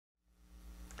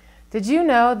Did you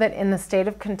know that in the state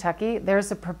of Kentucky,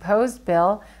 there's a proposed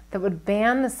bill that would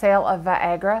ban the sale of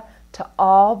Viagra to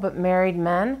all but married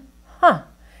men? Huh.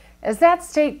 Is that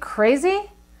state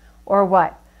crazy? Or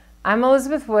what? I'm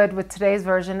Elizabeth Wood with today's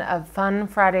version of Fun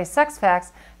Friday Sex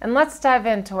Facts, and let's dive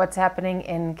into what's happening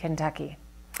in Kentucky.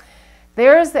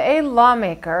 There's a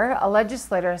lawmaker,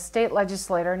 a state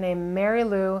legislator named Mary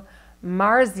Lou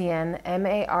Marzian,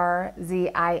 M-A-R-Z-I-A-N,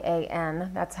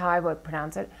 that's how I would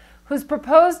pronounce it, who's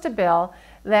proposed a bill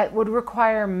that would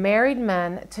require married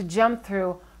men to jump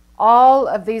through all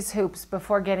of these hoops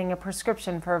before getting a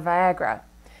prescription for Viagra.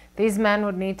 These men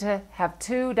would need to have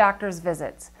 2 doctor's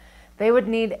visits. They would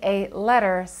need a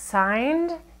letter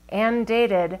signed and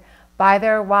dated by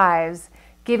their wives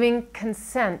giving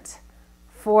consent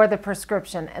for the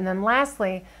prescription. And then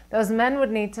lastly, those men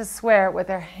would need to swear with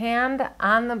their hand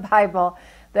on the Bible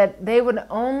that they would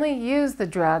only use the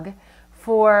drug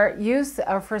for use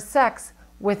or for sex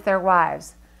with their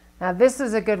wives. Now this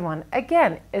is a good one.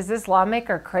 Again, is this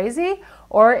lawmaker crazy,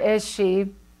 or is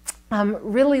she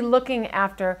really looking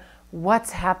after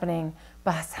what's happening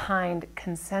behind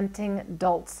consenting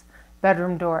adults'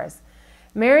 bedroom doors?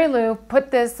 Mary Lou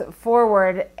put this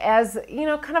forward as,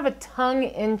 kind of a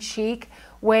tongue-in-cheek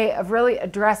way of really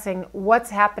addressing what's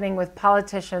happening with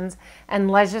politicians and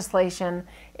legislation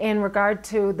in regard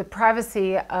to the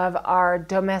privacy of our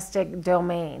domestic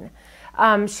domain.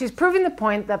 She's proving the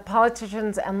point that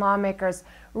politicians and lawmakers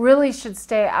really should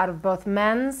stay out of both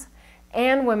men's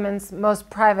and women's most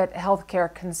private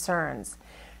healthcare concerns.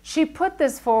 She put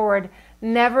this forward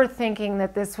never thinking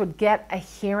that this would get a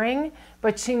hearing,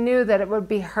 but she knew that it would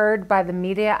be heard by the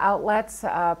media outlets,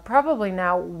 probably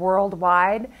now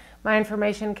worldwide. My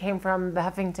information came from the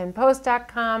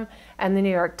HuffingtonPost.com and the New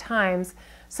York Times,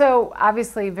 so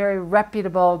obviously very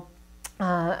reputable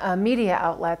media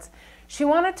outlets. She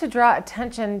wanted to draw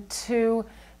attention to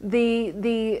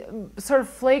the sort of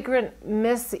flagrant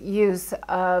misuse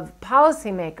of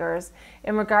policymakers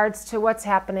in regards to what's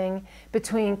happening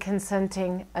between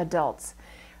consenting adults.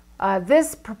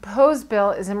 This proposed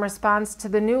bill is in response to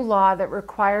the new law that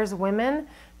requires women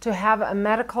to have a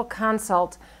medical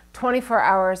consult 24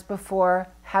 hours before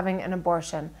having an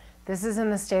abortion. This is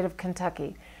in the state of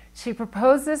Kentucky. She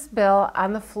proposed this bill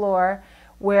on the floor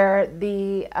where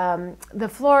the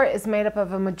floor is made up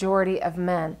of a majority of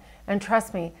men. And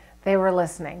trust me, they were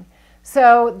listening.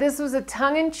 So this was a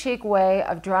tongue-in-cheek way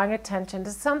of drawing attention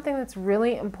to something that's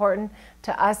really important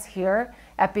to us here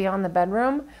at Beyond the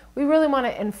Bedroom. We really want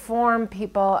to inform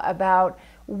people about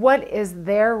what is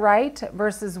their right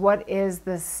versus what is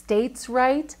the state's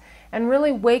right, and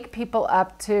really wake people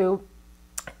up to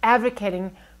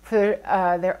advocating for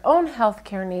their own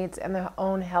healthcare needs and their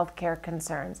own healthcare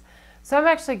concerns. So I'm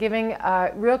actually giving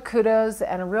real kudos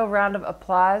and a real round of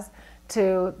applause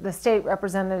to the state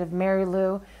representative Mary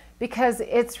Lou, because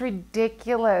it's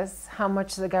ridiculous how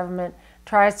much the government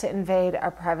tries to invade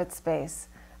our private space.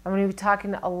 I'm going to be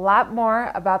talking a lot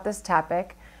more about this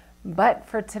topic, but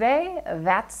for today,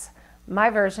 that's my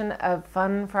version of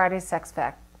Fun Friday Sex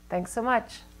Fact. Thanks so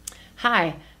much.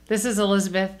 Hi, this is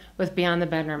Elizabeth with Beyond the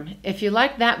Bedroom. If you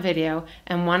liked that video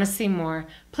and want to see more,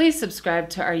 please subscribe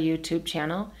to our YouTube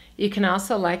channel. You can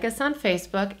also like us on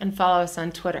Facebook and follow us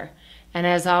on Twitter. And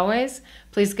as always,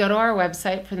 please go to our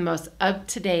website for the most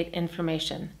up-to-date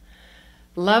information.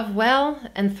 Love well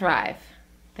and thrive.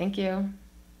 Thank you.